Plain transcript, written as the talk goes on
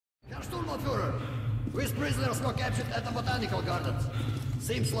Führer. These prisoners were captured at the botanical gardens.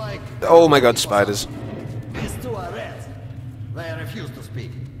 Seems like... Oh my god, spiders. These two are rats. They refuse to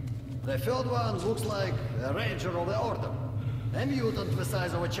speak. The third one looks like a ranger of the order. A mutant the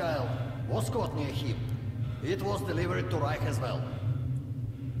size of a child was caught near him. It was delivered to Reich as well.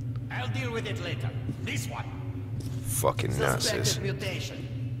 I'll deal with it later. This one. Fucking Nazis. Suspected mutation.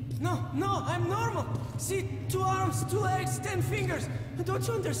 No, I'm normal. See, 2 arms, 2 legs, 10 fingers. Don't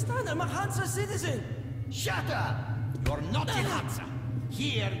you understand? I'm a Hansa citizen. Shut up! You're not in Hansa.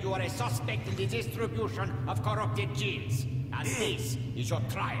 Here you are a suspect in the distribution of corrupted genes. And this is your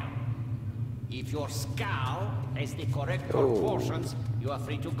trial. If your skull has the correct proportions, you are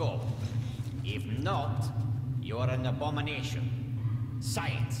free to go. If not, you are an abomination.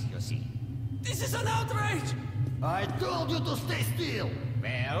 Science, you see. This is an outrage! I told you to stay still!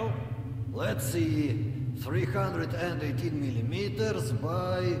 Well? Let's see... 318 millimeters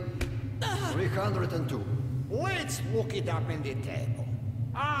by... 302. Let's look it up in the table.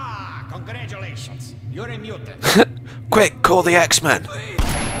 Ah, congratulations. You're a mutant. Quick, call the X-Men!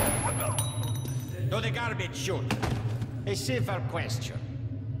 To the garbage chute. A simple question.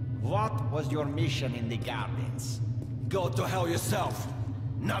 What was your mission in the gardens? Go to hell yourself,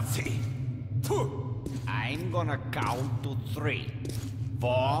 Nazi! I'm gonna count to 3.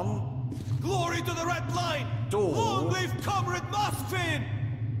 1... Glory to the Red Line! 2... Long live Comrade Mothfin!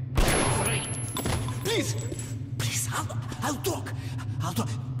 3... Please! Please, I'll talk. I'll talk.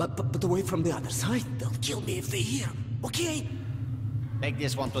 But away from the other side. They'll kill me if they hear. Okay? Take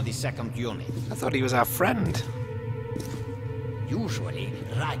this one to the 2nd unit. I thought he was our friend. Usually,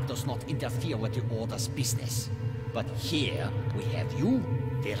 Reich does not interfere with the Order's business. But here, we have you,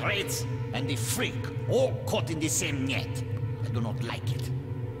 the Reds, and the Freak, all caught in the same net. I do not like it.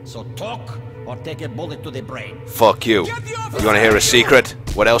 So talk, or take a bullet to the brain. Fuck you. You wanna hear a secret?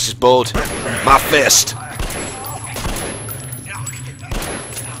 What else is bald? My fist!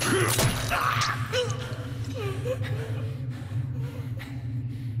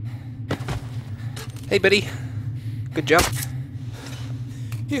 Hey, buddy. Good job.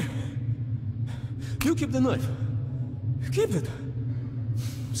 Here. You keep the knife. Keep it.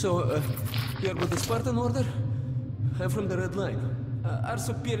 So, you're with the Spartan Order? I'm from the Red Line. Our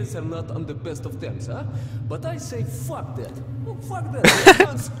superiors are not on the best of terms, huh? But I say fuck that. Oh, fuck that.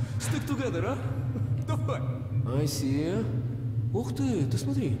 Let's stick together, huh? Давай. I see. Ух ты, ты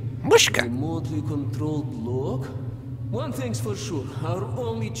смотри. Мышка. Remotely controlled block. One thing's for sure. Our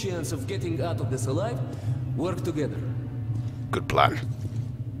only chance of getting out of this alive, work together. Good plan.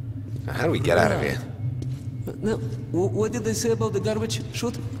 Now, how do we get out of here? Now, what did they say about the garbage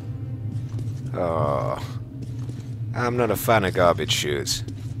chute? Oh... I'm not a fan of garbage chutes.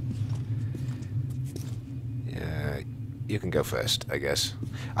 Yeah, you can go first, I guess.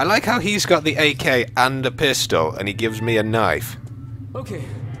 I like how he's got the AK and a pistol, and he gives me a knife. Okay,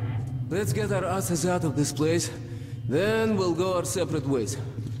 let's get our asses out of this place. Then we'll go our separate ways.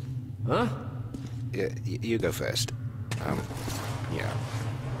 Huh? Yeah, you go first. Yeah.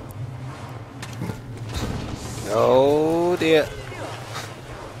 Oh dear.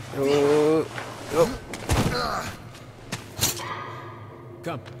 Oh.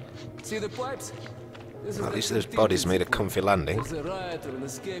 Come. See the pipes? At least those bodies made a comfy landing. There's a riot or an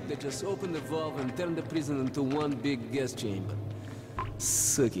escape that just opened the valve and turned the prison into one big gas chamber.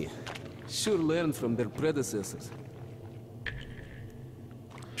 Sucky. Sure learned from their predecessors.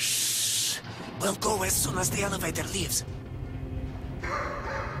 Shh. We'll go as soon as the elevator leaves.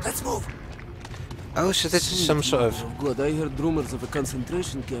 Let's move. Oh, so this is some sort of... Oh God, I heard rumors of a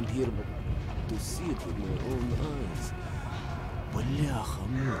concentration camp here, but to see it with my own eyes.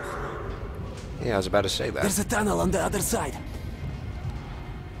 Yeah, I was about to say that. There's a tunnel on the other side.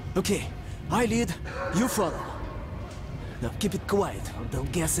 Okay, I lead, you follow. Now keep it quiet, or they'll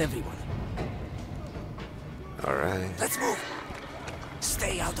gas everyone. Alright. Let's move.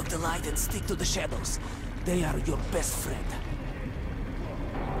 Stay out of the light and stick to the shadows. They are your best friend.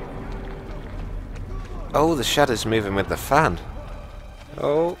 Oh, the shadow's moving with the fan.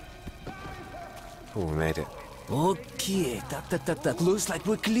 Oh. Oh, we made it. Okay, tak. Looks like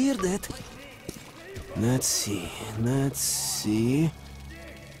we cleared it. Let's see.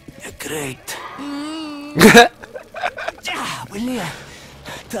 Great.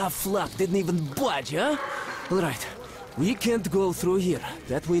 Tough luck, didn't even budge, huh? Alright, we can't go through here,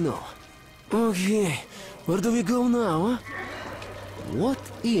 that we know. Okay, where do we go now, huh? What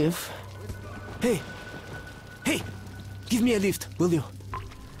if... Hey, give me a lift, will you?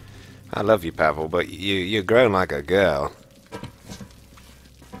 I love you, Pavel, but you're grown like a girl.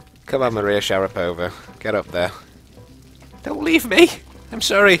 Come on, Maria Sharapova. Get up there. Don't leave me. I'm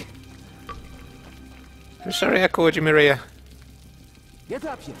sorry. I'm sorry I called you Maria. Get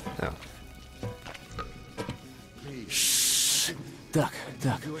up here. Oh. Shh. Duck.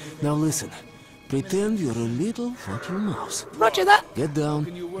 Now listen. Pretend you're a little fucking mouse. Roger that. Get down.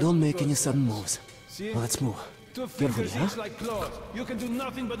 Don't make any sudden moves. Now let's move. Carefully, huh? Like claws. You can do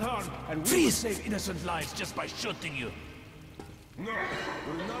nothing but harm, and we will Freeze! save innocent lives just by shooting you. No,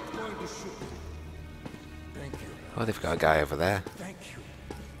 we're not going to shoot. Thank you. Oh, they've got a guy over there. Thank you.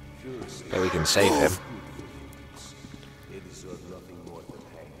 Maybe we can save him. They deserve nothing more than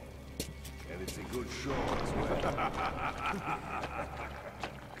hanging. And it's a good show as well.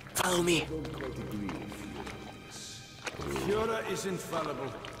 Follow me. Cura is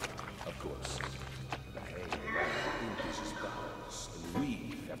infallible. Of course. The hanging increases powers, and we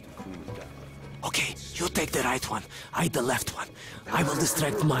have to cool it down. Okay, you take the right one. I the left one. I will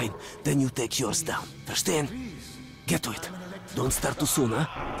distract mine. Then you take yours down. Understand? Get to it. Don't start too soon, huh?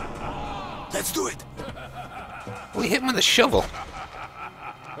 Let's do it. We hit him with a shovel.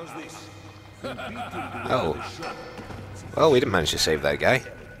 Oh. Well, we didn't manage to save that guy.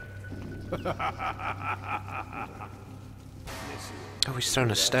 Oh, he's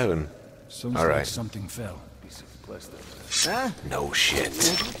thrown a stone. All right. Something fell. Huh? No shit.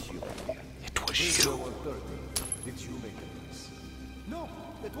 It was you. No,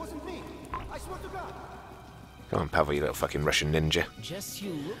 that wasn't me. I swear to God. Come on, Pavel, you little fucking Russian ninja. Just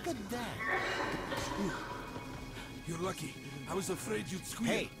you look at that. You're lucky. I was afraid you'd squeal.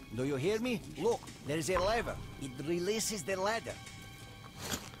 Hey, do you hear me? Look, there is a lever. It releases the ladder.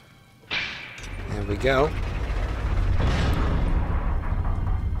 There we go.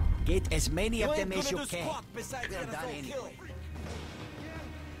 Get as many of them as you can. They're done anyway.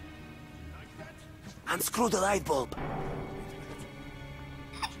 Unscrew the light bulb.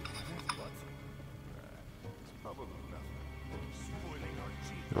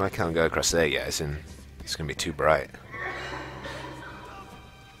 Well, I can't go across there yet. It's going to be too bright.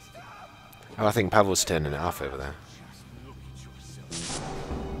 Oh, I think Pavel's turning it off over there.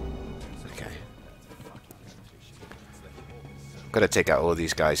 Okay. Got to take out all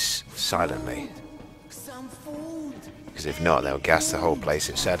these guys silently. Some food. Because if not, they'll gas the whole place,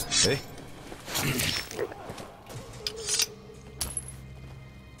 it said. See?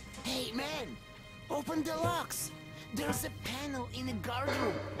 Hey, man! Open the locks! There's a panel in the guard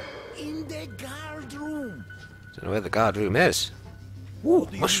room. In the guard room! Don't know where the guard room is. Ooh,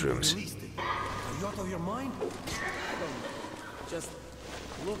 mushrooms. Are you out of your mind? Just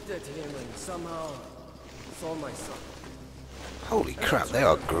looked at him and somehow saw my son. Holy crap, they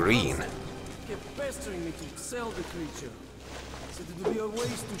are green. Kept pestering me to sell the creature. Said it would be a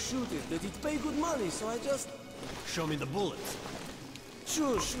waste to shoot it, that it'd pay good money, so I just... Show me the bullets.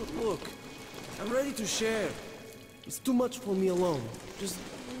 Sure, look. I'm ready to share. It's too much for me alone. Just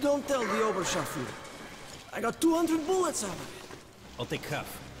don't tell the Oberscharführer. I got 200 bullets out of it. I'll take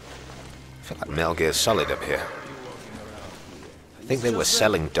half. I feel like Metal Gear Solid up here. I think they were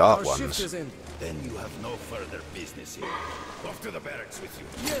selling dart Our shift ones. is in. Then you have no further business here. Off to the barracks with you.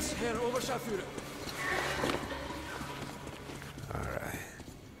 Yes, Herr Oberscharführer. Alright.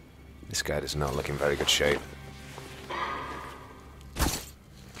 This guy does not look in very good shape.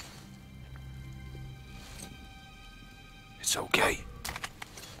 It's okay.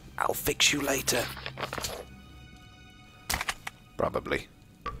 I'll fix you later. Probably.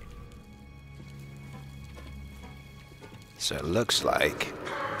 So it looks like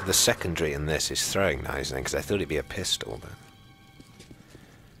the secondary in this is throwing knives then, because I thought it'd be a pistol, but...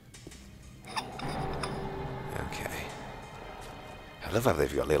 Okay. I love how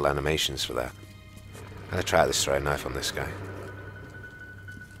they've got little animations for that. I'm gonna try this throwing knife on this guy.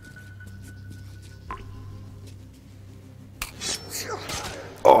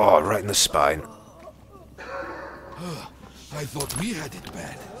 Oh, right in the spine. I thought we had it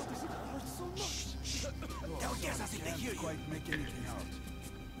bad.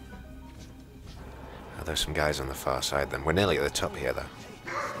 Oh, there's some guys on the far side then. We're nearly at the top here though.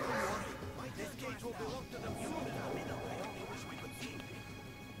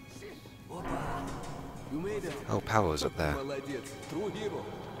 Oh, Power's up there. True hero.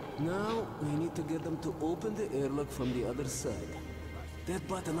 Now we need to get them to open the airlock from the other side. That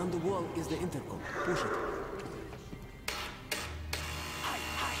button on the wall is the intercom. Push it.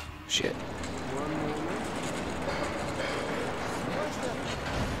 Shit.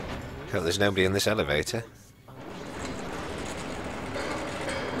 Hope there's nobody in this elevator.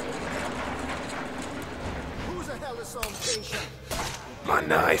 Who the hell is on station? My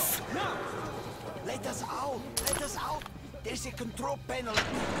knife. Let us out! Let us out! There's a control panel.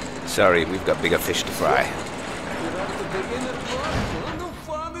 Sorry, we've got bigger fish to fry. You're at the beginner part. Well, the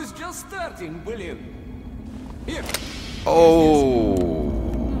fun is just starting, William. Here. Oh.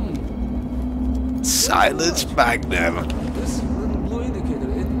 Silence Magnum. This little blue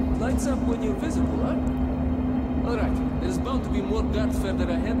indicator, it lights up when you're visible, huh? Alright, there's bound to be more guards further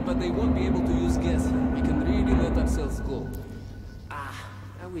ahead, but they won't be able to use gas here. We can really let ourselves go. Ah,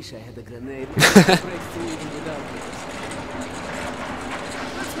 I wish I had a grenade. Break through even without this.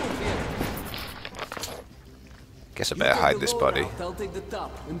 Let's move here. Guess I better hide this body. I'll take the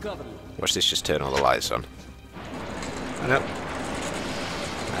top and cover you. Watch this just turn all the lights on. Oh no.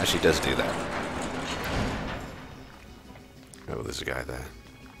 Actually does do that. Oh, there's a guy there.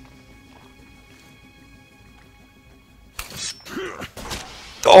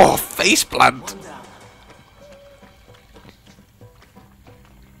 Oh, face plant!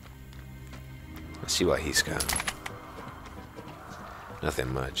 Let's see what he's got.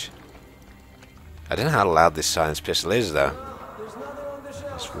 Nothing much. I don't know how loud this silenced pistol is, though.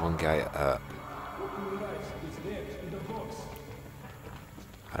 There's one guy up.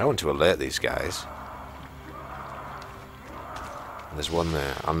 I don't want to alert these guys. There's one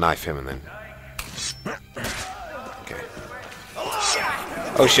there. I'll knife him and then... Okay.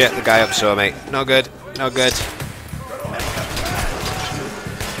 Oh shit, the guy up saw me. No good. No good.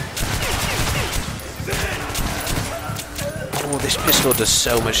 Oh, this pistol does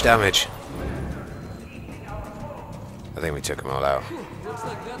so much damage. I think we took them all out. Looks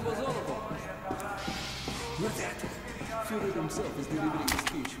like that was all of them. Look at that. Führer himself is delivering a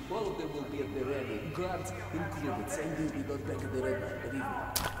speech. All of them will be at the ready. Guards included. Same day we got back at the red light, believe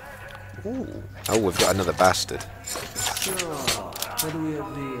me. Ooh. Oh, we've got another bastard. So, what do we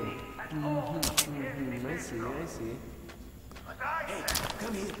have here? I see. Hey,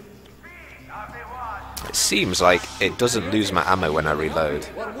 come here. It seems like it doesn't lose my ammo when I reload.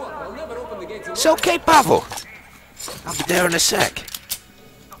 What? I'll never open the gates. It's okay, Pavel! I'll be there in a sec.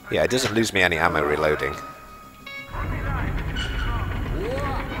 Yeah, it doesn't lose me any ammo reloading.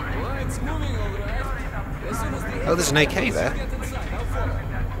 It's moving all right. As soon as the Oh, there's an AK there. get inside, I'll follow.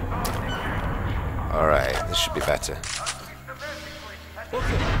 Alright, this should be better.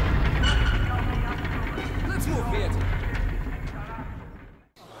 Okay. Let's move, man.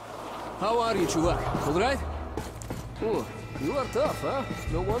 How are you, Chuvak? All right? Oh, you are tough, huh?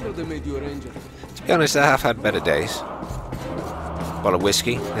 No wonder they made you a ranger. To be honest, I have had better days. Bottle of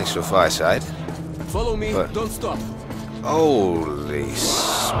whiskey next to a fireside. Follow me, But- don't stop. Holy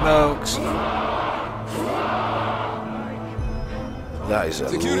smokes. That is a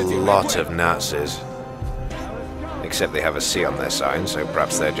Security, lot of Nazis. Except they have a C on their sign, so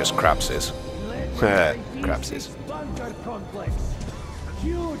perhaps they're just crapses. Crapses. Bunker complex.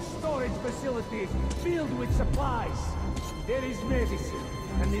 Huge storage facility filled with supplies. There is medicine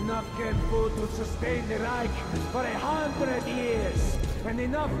and enough canned food to sustain the Reich for 100 years. And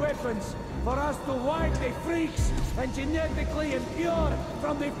enough weapons for us to wipe the freaks and genetically impure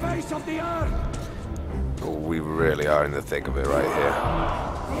from the face of the earth. Oh, we really are in the thick of it right here.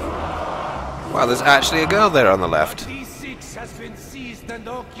 Wow, there's actually a girl there on the left. D6 has been seized and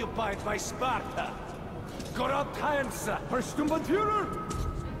occupied by Sparta. Corrupt hands, Verstumbenführer.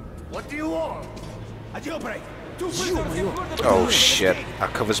 What do you want? A jailbreak. Two prisoners in front of Oh the shit, our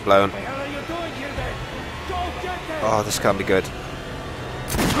cover's blown. What the hell are you doing here then? Go get them! Oh, this can't be good.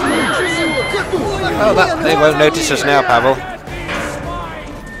 Oh, they won't notice us now, Pavel.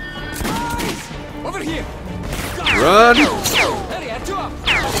 Over here. Run! Hurry, Artyom.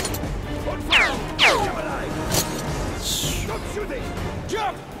 Stop shooting!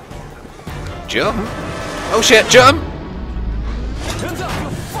 Jump! Jump? Oh shit, jump! Hands up, you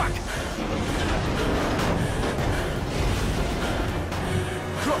fuck.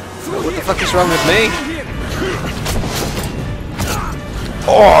 What the fuck is wrong with me?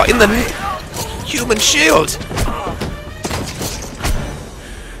 Oh, in the human shield!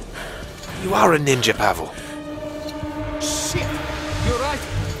 You are a ninja, Pavel. Shit. You're right.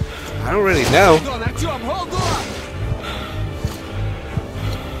 I don't really know. Hold on, Artyom, hold on.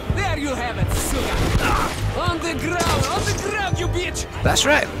 There you have it, sugar. On the ground, you bitch. That's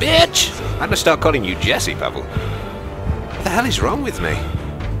right, bitch! I'm gonna start calling you Jesse, Pavel. What the hell is wrong with me?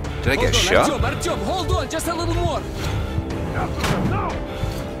 Did I get shot? Artyom, hold on, just a little more. No!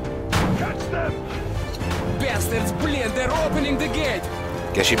 Catch them! Bastards, blin, they're opening the gate.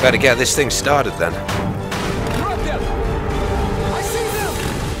 Guess you better get this thing started then. Drop them. I see them.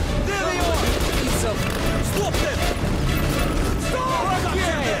 There they are. Stop them. Stop.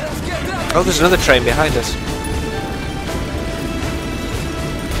 Okay, let's get them. Oh, there's another train behind us.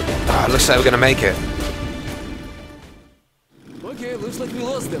 Ah, looks like we're gonna make it. Okay, looks like we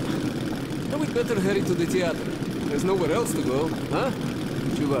lost them. Now we'd better hurry to the theater. There's nowhere else to go, huh?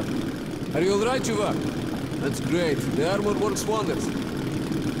 Chuvak. Are you alright, Chuvak? That's great. The armor works wonders.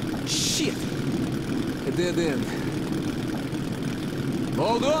 Shit! A dead end.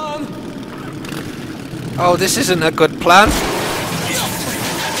 Hold on! Oh, this isn't a good plan.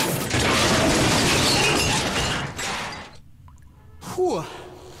 Whew.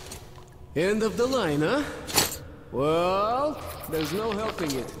 End of the line, huh? Well, there's no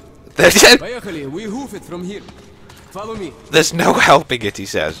helping it. Поехали, we hoof it from here. Follow me. There's no helping it, he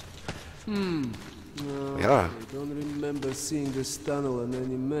says. I don't remember seeing this tunnel on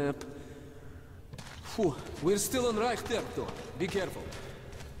any map. Whew. We're still on right there, though. Be careful.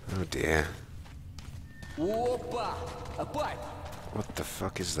 Oh dear. Opa! A pipe! What the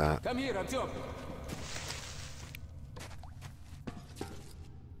fuck is that? Come here, Artyom.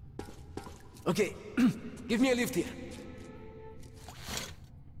 Okay, give me a lift here.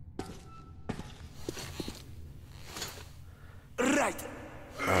 Right.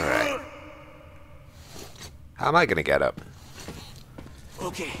 Alright. How am I gonna get up?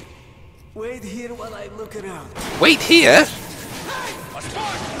 Okay. Wait here while I look around. Wait here?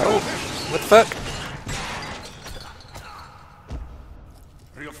 Oh, what the fuck?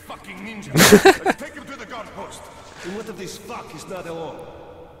 Real fucking ninja. Let's take him to the guard post. And what if this fuck is not alone?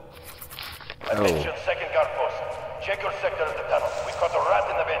 Attention, second guard post. Check your sector of the tunnel. We caught a rat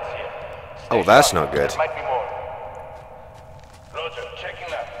in the vents here. Stay Oh, that's sharp. not good. There might be more. Roger, checking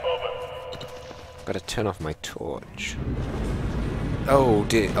that. Over. Gotta turn off my torch. Oh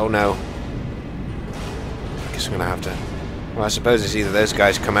dear. Oh no. I guess I'm gonna have to. Well, I suppose it's either those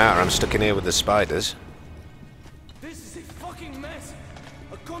guys come out or I'm stuck in here with the spiders. This is a fucking mess.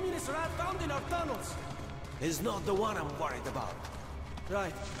 A communist rat found in our tunnels. Is not the one I'm worried about.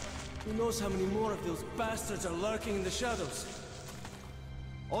 Right. Who knows how many more of those bastards are lurking in the shadows?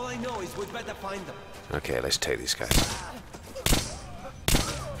 All I know is we'd better find them. Okay, let's take these guys.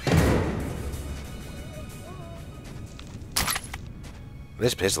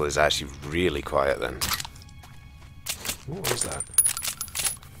 This pistol is actually really quiet then. What was that?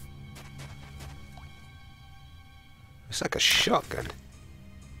 It's like a shotgun.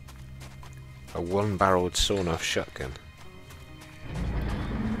 A one-barreled sawn-off shotgun.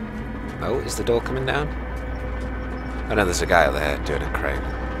 Oh, is the door coming down? Oh no, there's a guy out there doing a crane.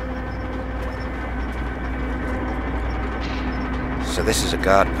 So this is a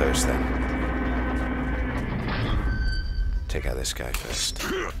guard post then. Take out this guy first.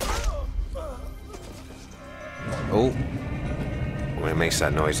 Oh! When it makes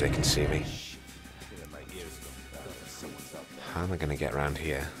that noise they can see me. How am I gonna get around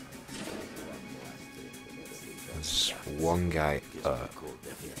here? There's one guy up.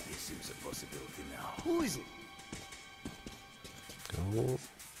 Who is it? Oh.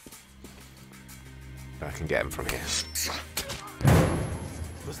 I can get him from here.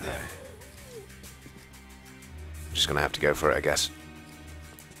 What's that? I'm just gonna have to go for it, I guess.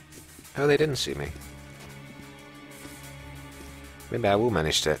 Oh, they didn't see me. Maybe I will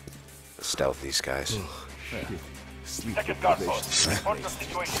manage to stealth these guys. Second guard post. Report your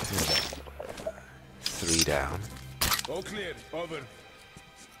situation. 3 down. All clear. Over.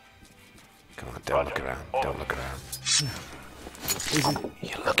 Come on, don't look around. Don't look around.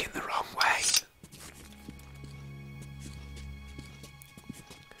 You're looking the wrong way.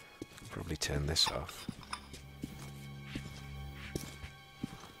 Probably turn this off.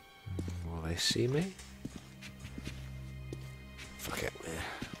 Will they see me? Fuck it.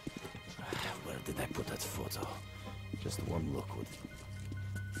 Where did I put that photo? Just one look would...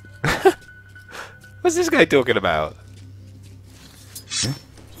 What's this guy talking about?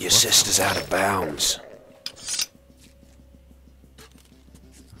 Your sister's out of bounds.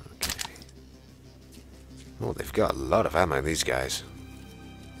 Okay. Oh, they've got a lot of ammo, these guys.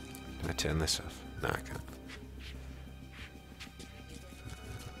 Can I turn this off? No, I can't.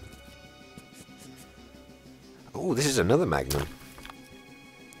 Oh, this is another Magnum.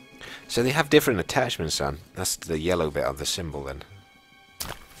 So they have different attachments on. That's the yellow bit of the symbol then.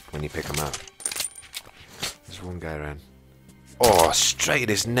 When you pick them up. There's one guy around. Oh, straight at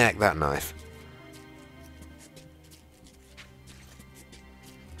his neck, that knife.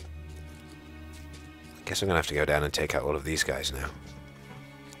 Guess I'm gonna have to go down and take out all of these guys now.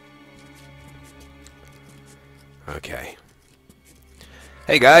 Okay.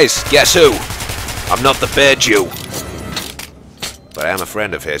 Hey guys, guess who? I'm not the bear Jew. But I am a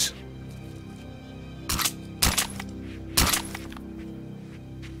friend of his.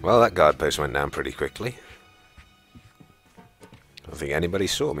 Well, that guard post went down pretty quickly. I don't think anybody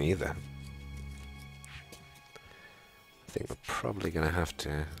saw me either. I think we're probably going to have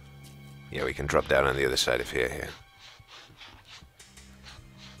to... Yeah, we can drop down on the other side of here.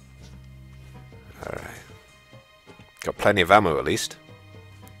 Alright. Got plenty of ammo at least.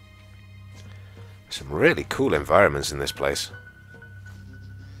 Some really cool environments in this place.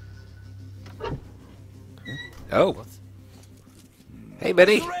 Oh. Hey,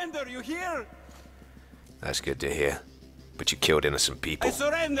 buddy. Surrender, you hear? That's good to hear. But you killed innocent people. I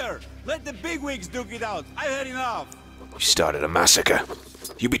surrender! Let the bigwigs duke it out. I've had enough. You started a massacre.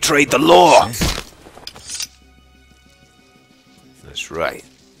 You betrayed the law. That's right.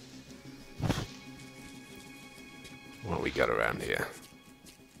 What we got around here?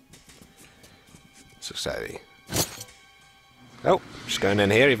 Society. Oh, just going in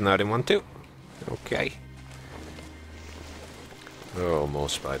here even though I didn't want to. Okay. Oh, more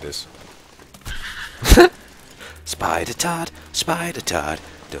spiders. Spider Todd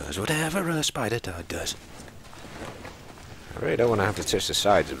does whatever a Spider Todd does. I really don't want to have to touch the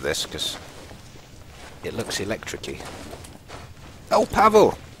sides of this because it looks electric-y. Oh,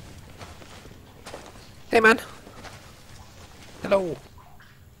 Pavel! Hey, man. Hello.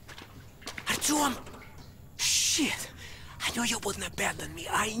 Artyom! Shit! I knew you wouldn't abandon me.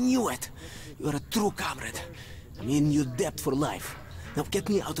 I knew it. You're a true comrade. I'm in your debt for life. Now get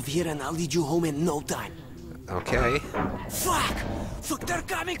me out of here and I'll lead you home in no time. Okay. Fuck! Fuck, they're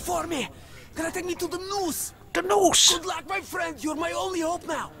coming for me! Gonna take me to the noose! The noose! Good luck, my friend! You're my only hope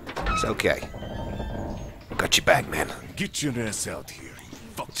now! It's okay. Got your back, man. Get your ass out here, you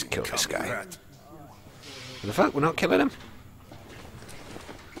fucking kill this guy. rat. What the fuck? We're not killing him?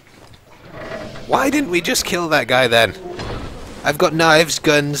 Why didn't we just kill that guy then? I've got knives,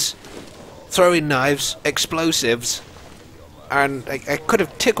 guns, throwing knives, explosives, and I could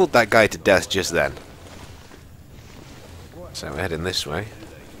have tickled that guy to death just then. So we're heading this way.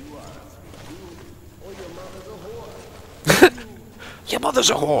 Your mother's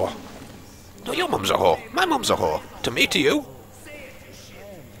a whore. No, your mum's a whore. My mum's a whore. To me, to you.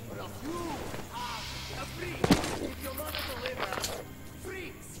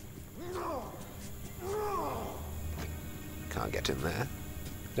 Can't get in there.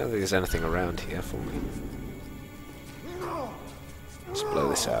 Don't think there's anything around here for me. Let's blow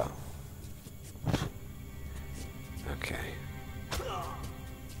this out. Okay.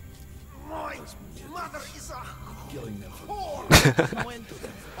 My mother is a whore.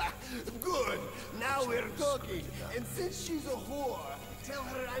 Good. Now we're talking. And since she's a whore, tell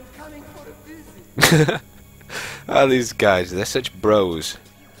her I'm coming for a visit. Oh, these guys, they're such bros.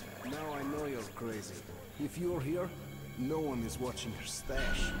 Now I know you're crazy. If you're here, no one is watching your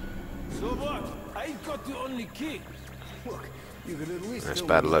stash. So what? I ain't got the only key. Look, you could at least That's tell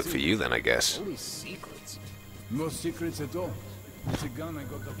bad me luck too. for you then, I guess. Only secrets. No secrets at all. It's a gun I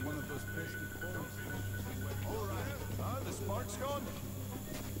got off one of those pesky phones. The spark's gone?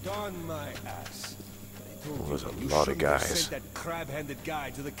 Gone my ass. Oh, there's a lot of guys. Sent that crab-handed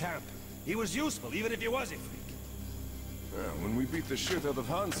guy to the camp. He was useful, even if he was a freak. When we beat the shit out of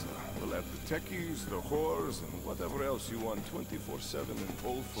Hansa, we'll have the techies, the whores, and whatever else you want 24/7 and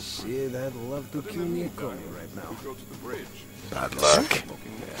all for free. Shit, I'd love to kill me right now. We go to the bridge. Bad luck.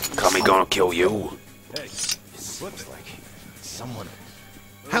 Kami gonna kill you. Hey, looks like someone.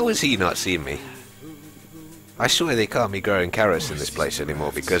 How has he not seen me? I swear they can't be growing carrots in this place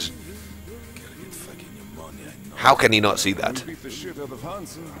anymore because... How can he not see that? We beat the shit out of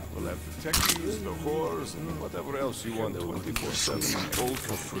Hansa, we'll have the techies, the whores, and whatever else you want 24/7 and all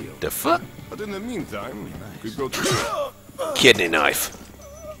for free. The fuck? But in the meantime, we go to... Kidney knife.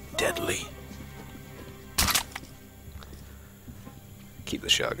 Deadly. Keep the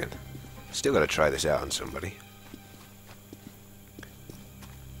shotgun. Still gotta try this out on somebody.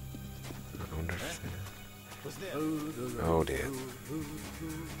 I wonder if oh dear.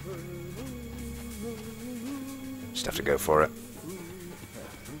 Just have to go for it.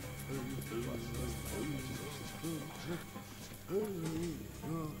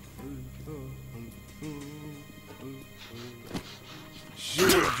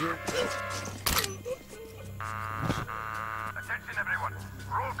 Attention everyone.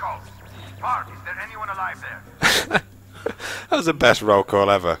 Roll call. Park, is there anyone alive there? That was the best roll call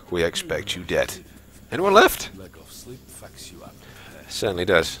ever. We expect you dead. Anyone left? Lack of sleep fucks you up. Certainly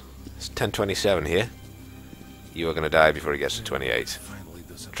does. It's 10:27 here. You are going to die before it gets to 28. Finally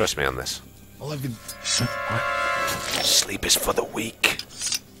doesn't... Trust me on this. All I've been... Sleep is for the weak.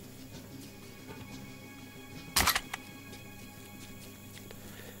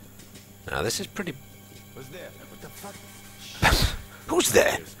 Now this is pretty... What's there? What the fuck? Who's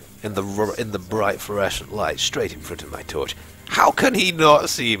there? In the bright fluorescent light, straight in front of my torch. How can he not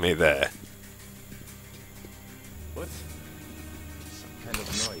see me there? What? Some kind of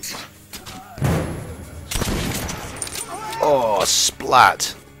noise. Oh,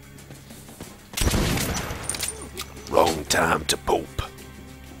 splat. Wrong time to poop.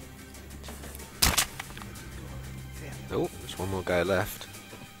 Oh, there's one more guy left.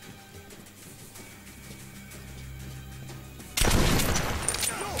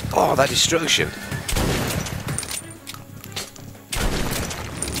 Oh, that destruction.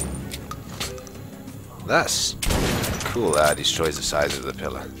 That's cool. That destroys the size of the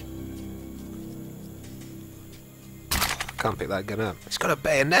pillar. Can't pick that gun up. It's got a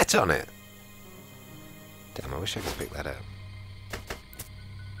bayonet on it. Damn, I wish I could pick that up.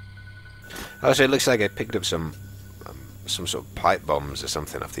 Also, it looks like I picked up some sort of pipe bombs or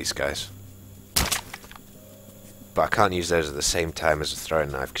something off these guys. But I can't use those at the same time as a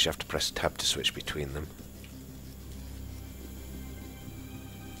throwing knife because you have to press tab to switch between them.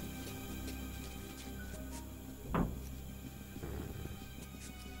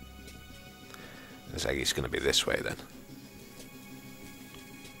 Looks like it's going to be this way then.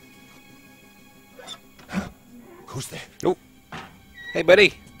 Who's there? Oh, hey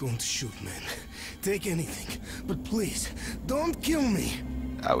buddy. Don't shoot, man. Take anything, but please, don't kill me.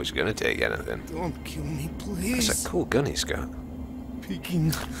 I was going to take anything. Don't kill me, please. That's a cool gun he's got.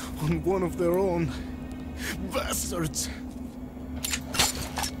 Picking on one of their own. Bastards.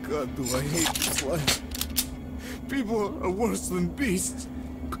 God, do I hate this life. People are worse than beasts.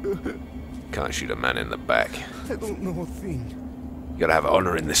 Can't shoot a man in the back. I don't know a thing. You gotta have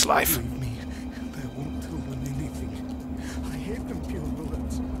honor in this life. Believe me, and I won't tell them anything. I hate them pure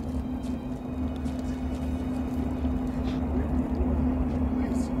bullets.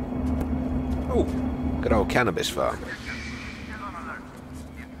 Please. Oh, good old cannabis farm.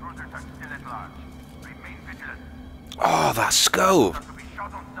 Oh, that scope!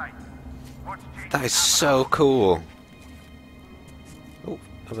 That is so cool. Oh,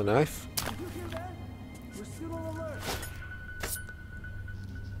 another knife. We're still on alert.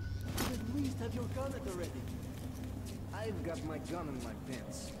 At least have your gun at the ready. I've got my gun in my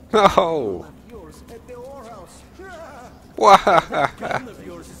pants. Oh! Yours at the whorehouse. Wow! Gun of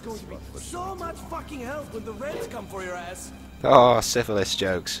yours is going to be so much fucking help when the Reds come for your ass. Oh, syphilis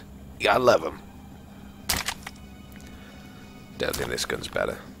jokes. Yeah, I love them. Don't think this gun's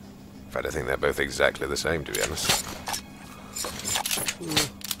better. In fact, I think they're both exactly the same, to be honest.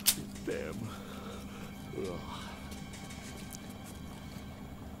 Damn.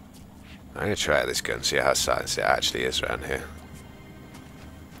 I'm gonna try this gun, see how silenced it actually is around here.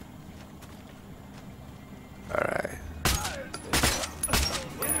 Alright.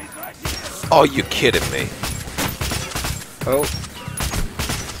 Oh, you kidding me? Oh.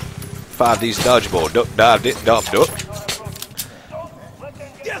 5D's dodgeball. Duck, dive, dip, dop, duck.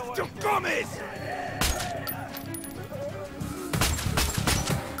 Get your gummies!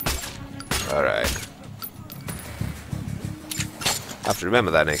 Alright. Have to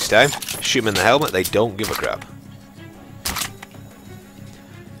remember that next time. Shoot them in the helmet, they don't give a crap.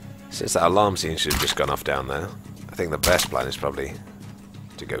 Since that alarm seems to have just gone off down there, I think the best plan is probably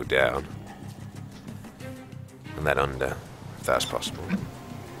to go down. And then under, if that's possible.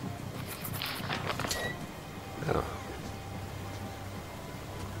 Oh.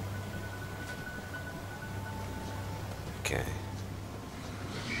 Okay.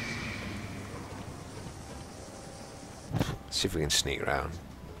 See if we can sneak around.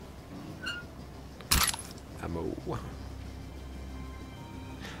 Ammo.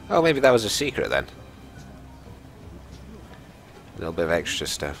 Oh, maybe that was a secret then. A little bit of extra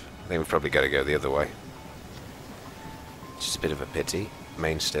stuff. I think we've probably got to go the other way. Just a bit of a pity.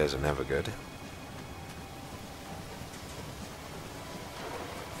 Main stairs are never good.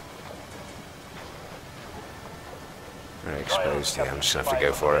 Very exposed here. I'm just going to have to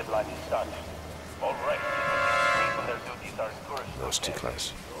go for it. That was too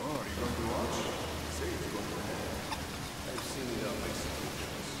close. Oh,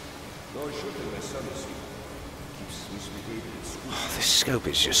 this scope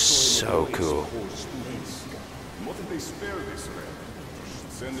is just so cool. What if they spare this man?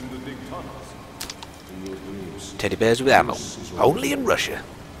 Send him to dig tunnels. Teddy bears with ammo. Only in Russia.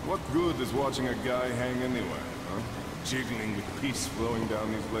 What good is watching a guy hang anywhere, huh? Jiggling with piss flowing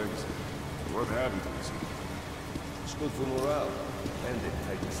down his legs. What happened to this? It's good for morale. And it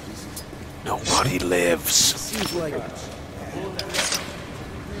tightens this. Nobody lives. Seems like